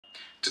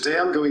Today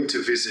I'm going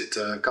to visit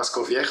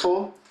Casco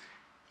Viejo,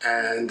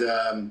 and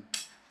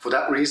for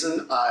that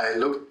reason I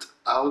looked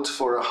out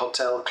for a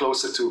hotel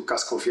closer to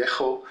Casco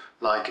Viejo,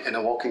 like in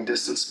a walking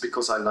distance,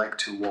 because I like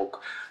to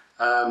walk.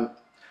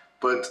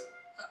 But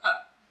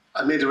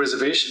I made a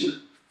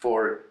reservation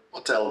for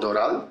Hotel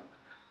Doral.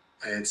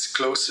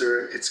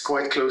 It's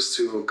quite close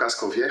to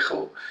Casco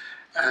Viejo,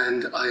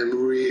 and I am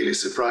really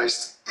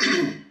surprised.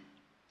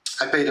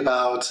 I paid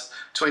about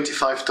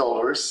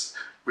 $25,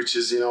 which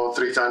is,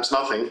 3 times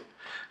nothing.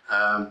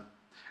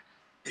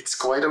 It's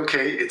quite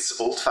okay. It's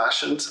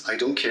old-fashioned. I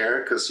don't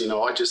care because,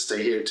 I just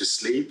stay here to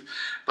sleep.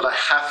 But I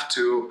have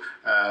to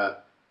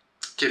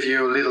give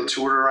you a little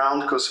tour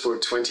around, because for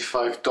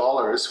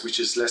 $25, which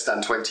is less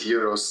than 20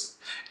 euros,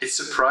 it's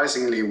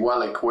surprisingly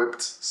well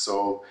equipped.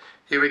 So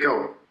here we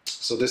go.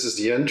 So this is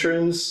the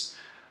entrance.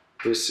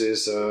 This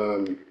is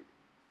a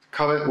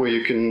cupboard where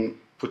you can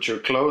put your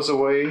clothes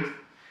away.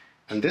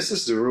 And this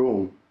is the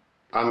room.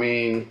 I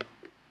mean,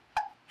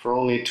 for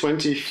only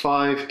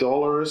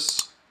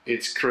 $25,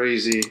 it's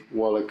crazy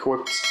well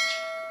equipped.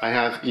 I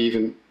have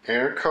even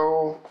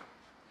airco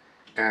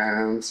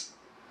and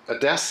a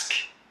desk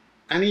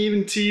and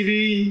even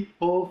TV,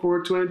 all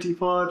for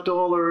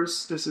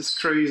 $25. This is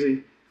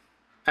crazy.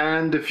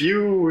 And the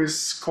view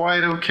is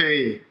quite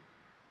okay.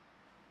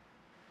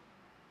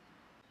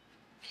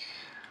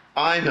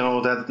 I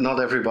know that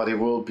not everybody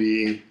will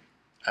be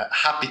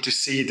happy to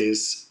see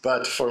this,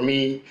 but for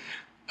me,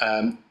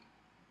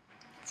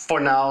 for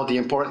now, the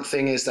important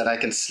thing is that I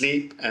can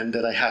sleep and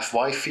that I have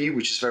Wi-Fi,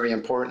 which is very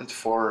important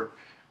for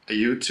a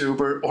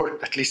YouTuber,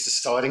 or at least a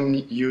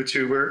starting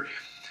YouTuber.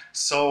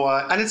 So,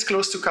 and it's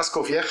close to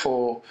Casco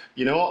Viejo.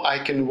 I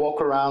can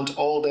walk around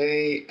all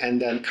day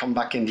and then come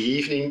back in the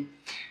evening.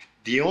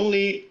 The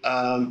only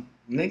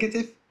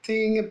negative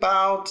thing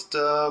about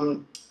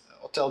the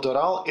Hotel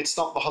Doral, it's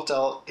not the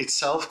hotel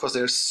itself, because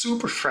they're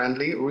super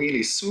friendly,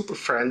 really super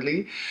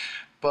friendly,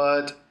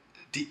 but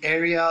the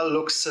area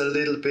looks a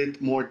little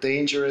bit more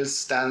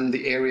dangerous than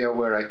the area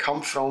where I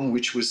come from,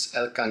 which was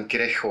El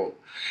Cangrejo.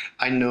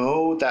 I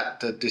know that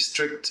the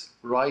district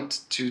right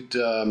to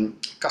the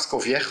Casco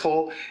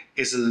Viejo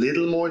is a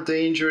little more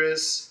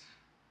dangerous,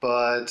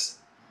 but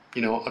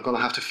I'm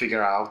gonna have to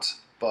figure out.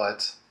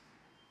 But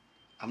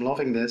I'm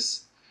loving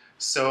this.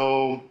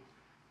 So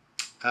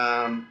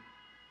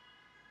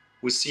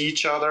we see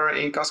each other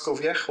in Casco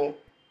Viejo.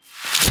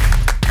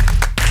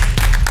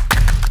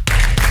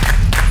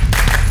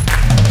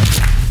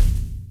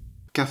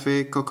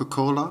 Café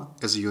Coca-Cola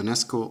is a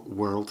UNESCO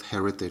World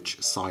Heritage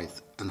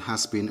Site and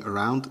has been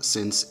around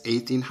since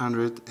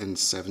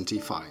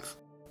 1875.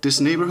 This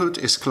neighborhood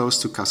is close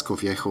to Casco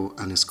Viejo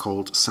and is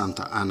called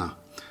Santa Ana.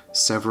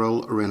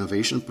 Several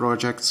renovation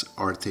projects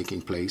are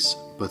taking place,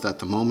 but at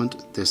the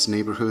moment this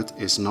neighborhood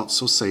is not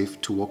so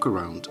safe to walk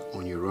around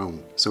on your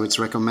own. So it's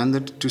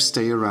recommended to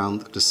stay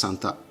around the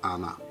Santa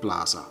Ana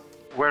Plaza.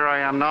 Where I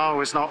am now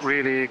is not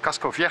really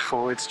Casco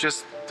Viejo, it's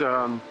just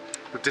the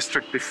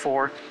district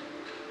before.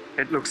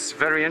 It looks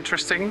very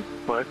interesting,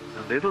 but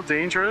a little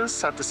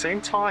dangerous at the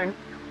same time.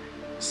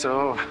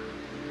 So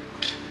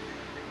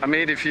I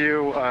made a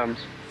few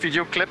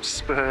video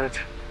clips, but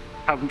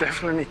I'm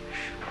definitely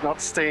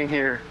not staying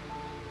here.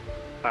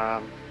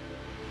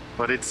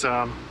 But it's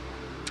an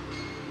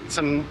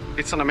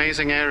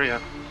amazing area,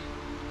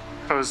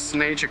 because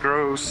nature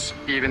grows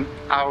even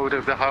out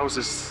of the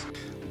houses.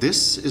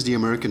 This is the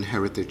American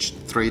Heritage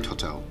Trade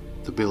Hotel.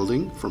 The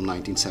building from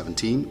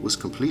 1917 was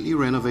completely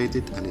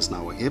renovated and is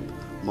now a hip,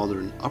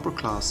 modern,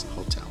 upper-class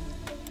hotel.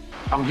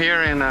 I'm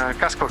here in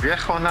Casco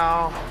Viejo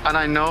now, and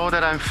I know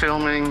that I'm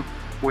filming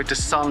with the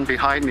sun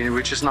behind me,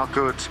 which is not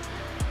good,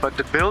 but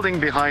the building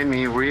behind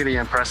me really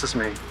impresses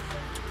me.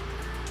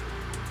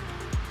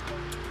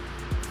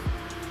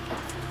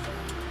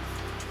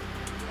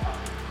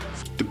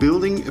 The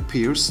building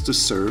appears to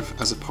serve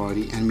as a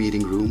party and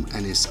meeting room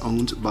and is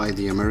owned by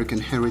the American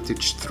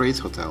Heritage Trade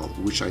Hotel,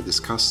 which I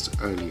discussed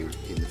earlier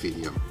in the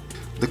video.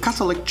 The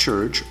Catholic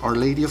Church Our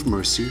Lady of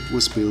Mercy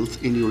was built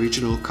in the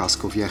original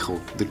Casco Viejo.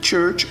 The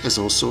church is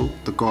also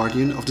the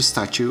guardian of the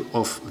statue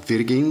of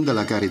Virgen de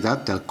la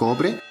Caridad del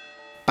Cobre.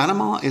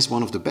 Panama is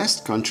one of the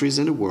best countries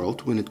in the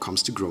world when it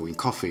comes to growing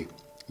coffee.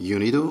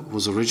 Unido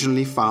was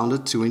originally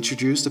founded to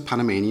introduce the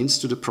Panamanians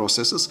to the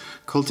processes,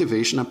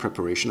 cultivation and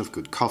preparation of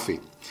good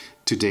coffee.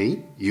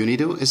 Today,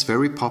 Unido is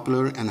very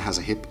popular and has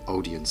a hip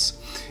audience.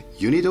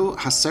 Unido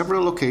has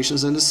several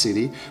locations in the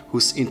city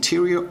whose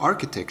interior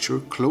architecture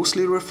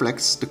closely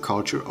reflects the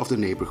culture of the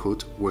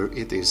neighborhood where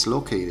it is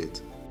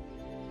located.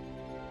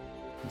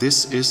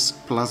 This is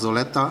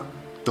Plazoleta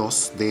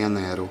 2 de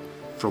Enero,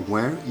 from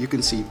where you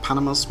can see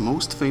Panama's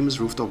most famous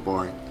rooftop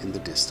bar in the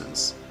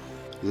distance.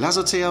 La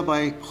Azotea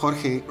by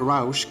Jorge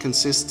Rausch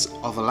consists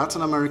of a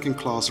Latin American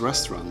class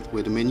restaurant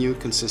with a menu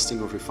consisting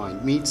of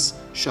refined meats,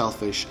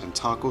 shellfish and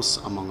tacos,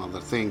 among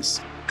other things.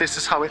 This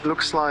is how it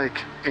looks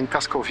like in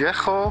Casco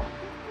Viejo,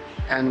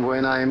 and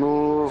when I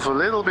move a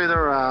little bit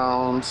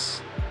around,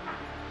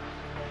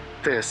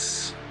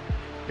 this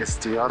is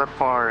the other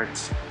part.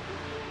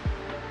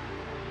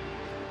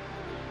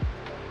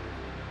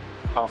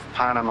 of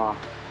Panama.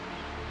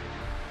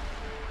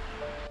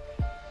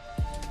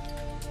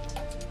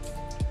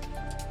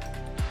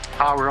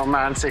 How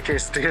romantic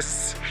is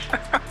this?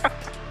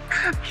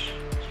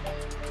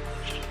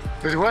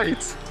 But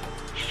wait.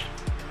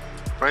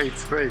 Wait.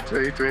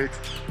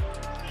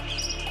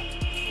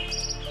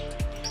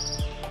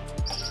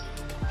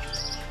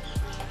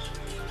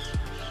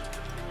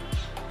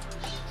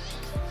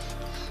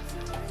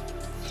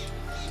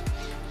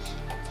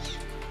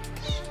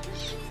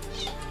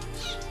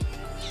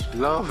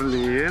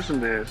 Lovely,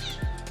 isn't it?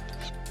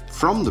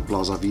 From the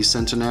Plaza V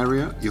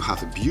Centenario, you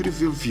have a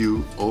beautiful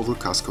view over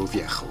Casco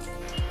Viejo.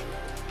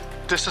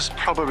 This is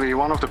probably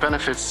one of the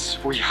benefits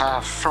we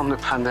have from the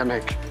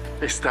pandemic,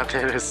 is that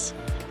there is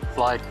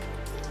like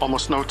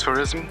almost no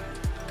tourism.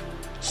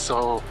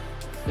 So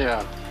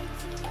yeah,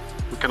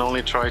 we can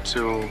only try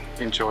to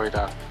enjoy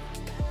that.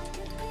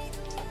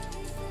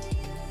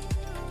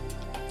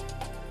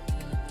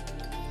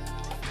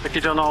 If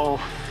you don't know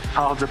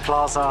how the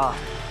plaza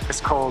is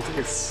called,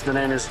 the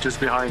name is just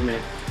behind me.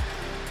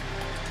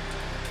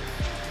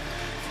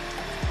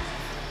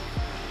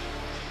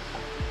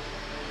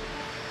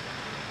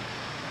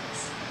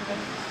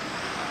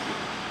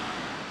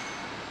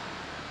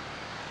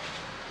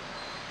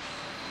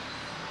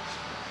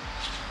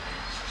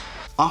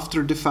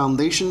 After the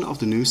foundation of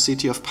the new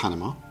city of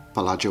Panama,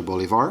 Palacio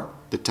Bolivar,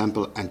 the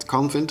temple and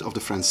convent of the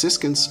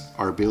Franciscans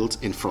are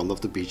built in front of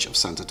the beach of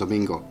Santo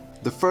Domingo.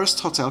 The first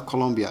Hotel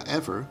Colombia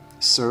ever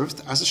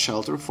served as a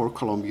shelter for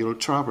Colombian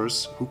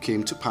travelers who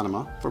came to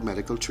Panama for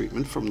medical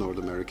treatment from North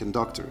American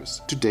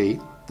doctors. Today,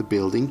 the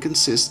building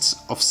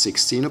consists of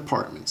 16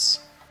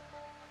 apartments.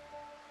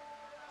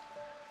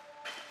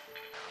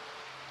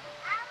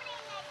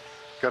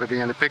 Gotta be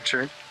in the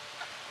picture.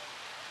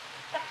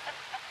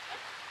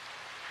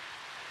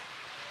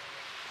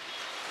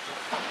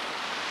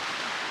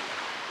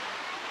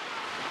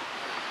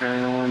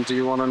 And do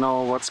you want to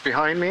know what's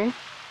behind me?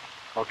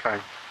 Okay.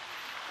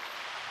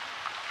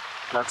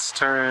 Let's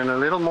turn a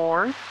little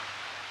more.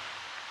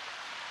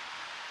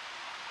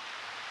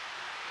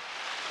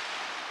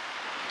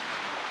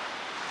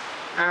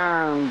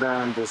 And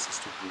then this is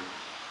the view.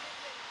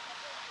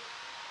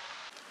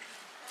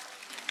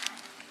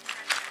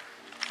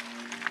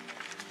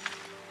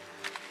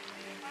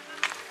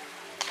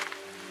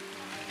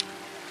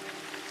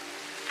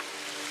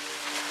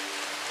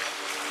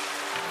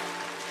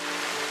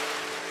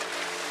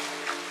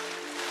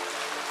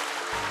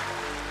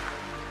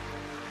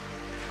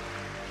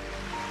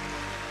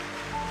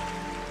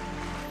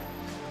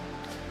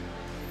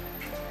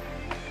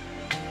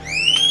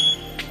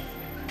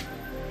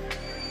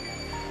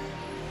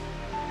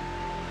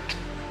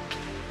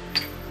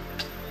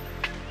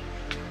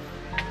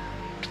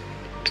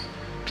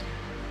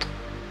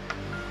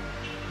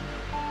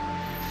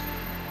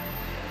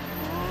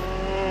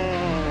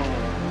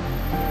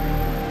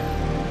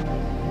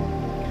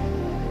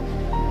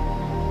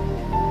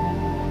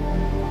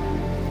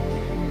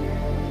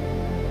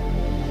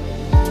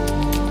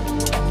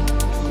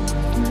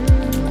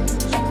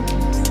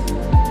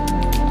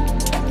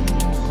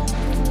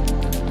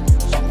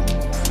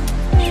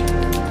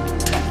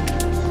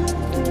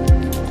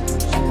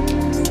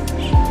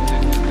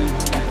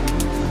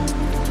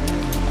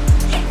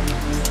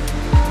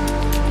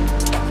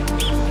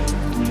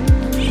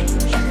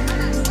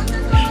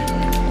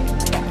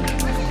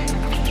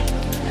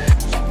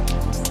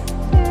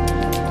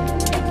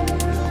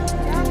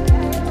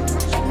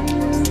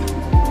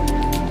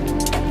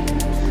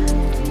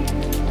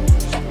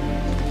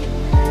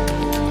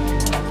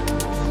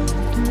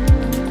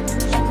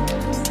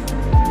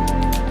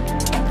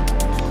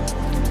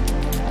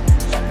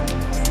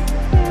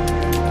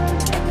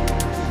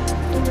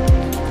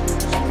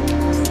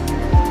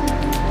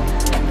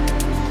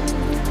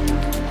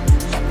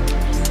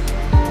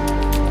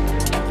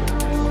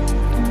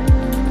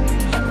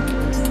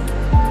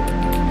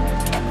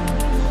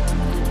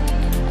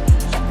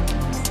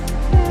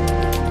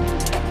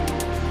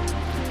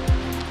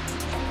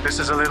 This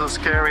is a little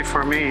scary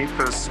for me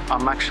because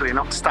I'm actually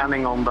not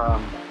standing on the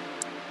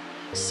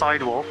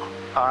sidewalk.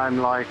 I'm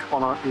like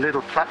on a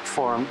little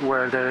platform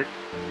where there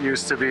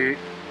used to be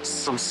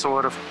some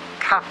sort of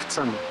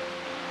captain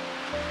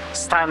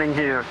standing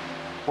here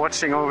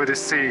watching over the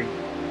sea.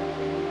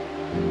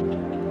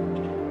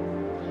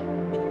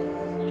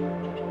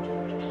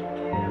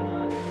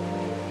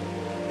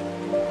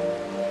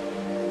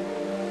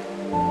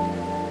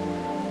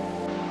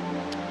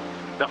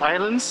 The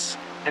islands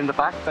in the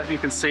back that you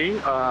can see,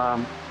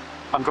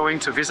 I'm going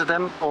to visit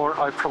them, or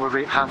I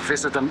probably have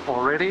visited them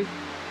already.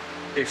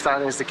 If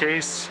that is the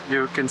case,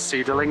 you can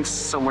see the links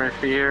somewhere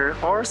here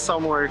or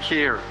somewhere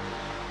here.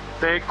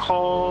 They're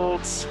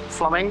called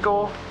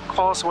Flamengo,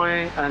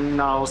 Causeway and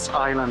Naus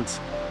Island.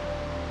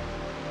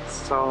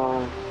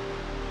 So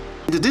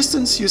In the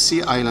distance you see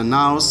Isla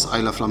Naos,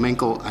 Isla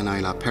Flamenco and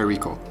Isla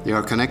Perico. They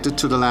are connected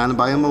to the land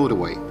by a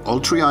motorway.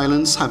 All three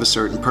islands have a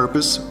certain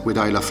purpose, with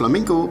Isla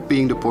Flamenco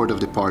being the port of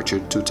departure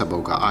to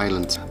Taboga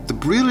Island. The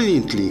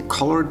brilliantly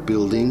colored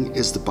building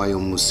is the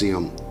Biome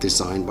Museum,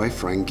 designed by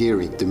Frank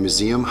Gehry. The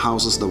museum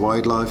houses the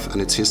wildlife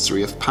and its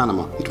history of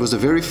Panama. It was the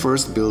very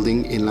first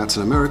building in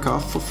Latin America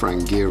for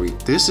Frank Gehry.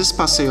 This is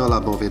Paseo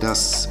Las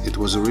Bovedas. It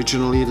was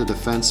originally the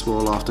defense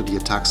wall after the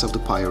attacks of the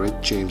pirate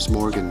James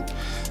Morgan.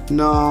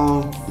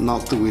 No,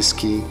 not the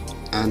whiskey,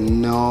 and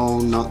no,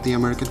 not the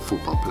American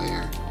football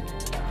player.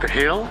 The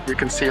hill you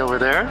can see over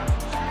there,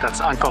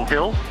 that's Ancon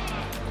Hill,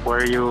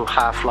 where you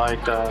have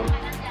like the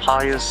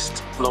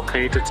highest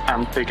located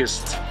and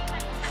biggest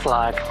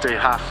flag they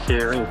have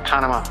here in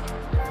Panama.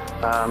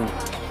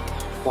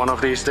 One of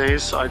these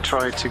days I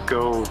try to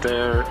go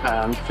there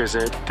and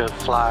visit the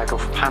flag of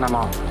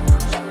Panama.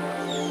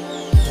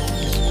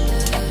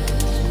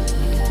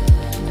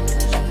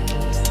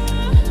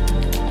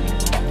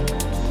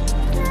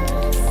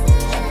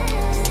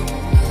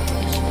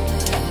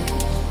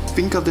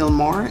 Finca del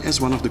Mar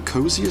is one of the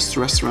coziest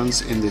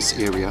restaurants in this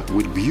area,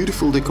 with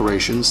beautiful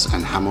decorations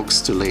and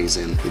hammocks to laze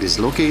in. It is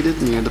located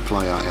near the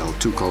Playa El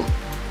Tuco.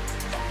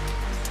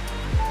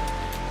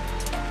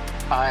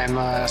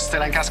 I'm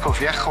still in Casco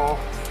Viejo.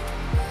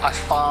 I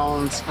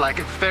found like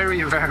a very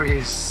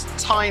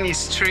tiny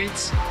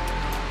street,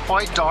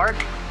 quite dark.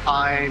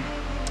 I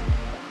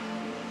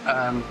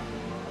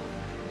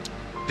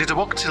did a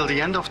walk till the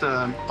end of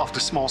the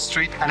small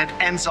street, and it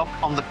ends up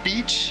on the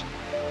beach.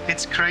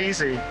 It's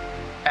crazy.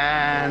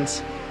 And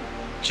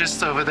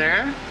just over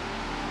there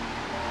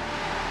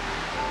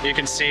you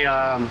can see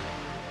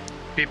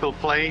people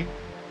play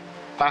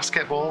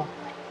basketball.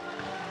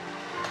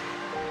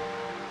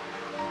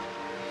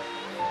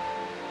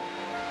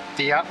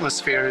 The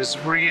atmosphere is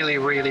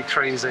really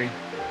crazy.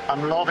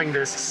 I'm loving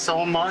this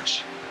so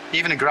much.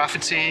 Even the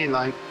graffiti,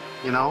 like,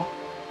 you know,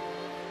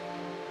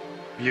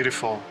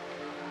 beautiful.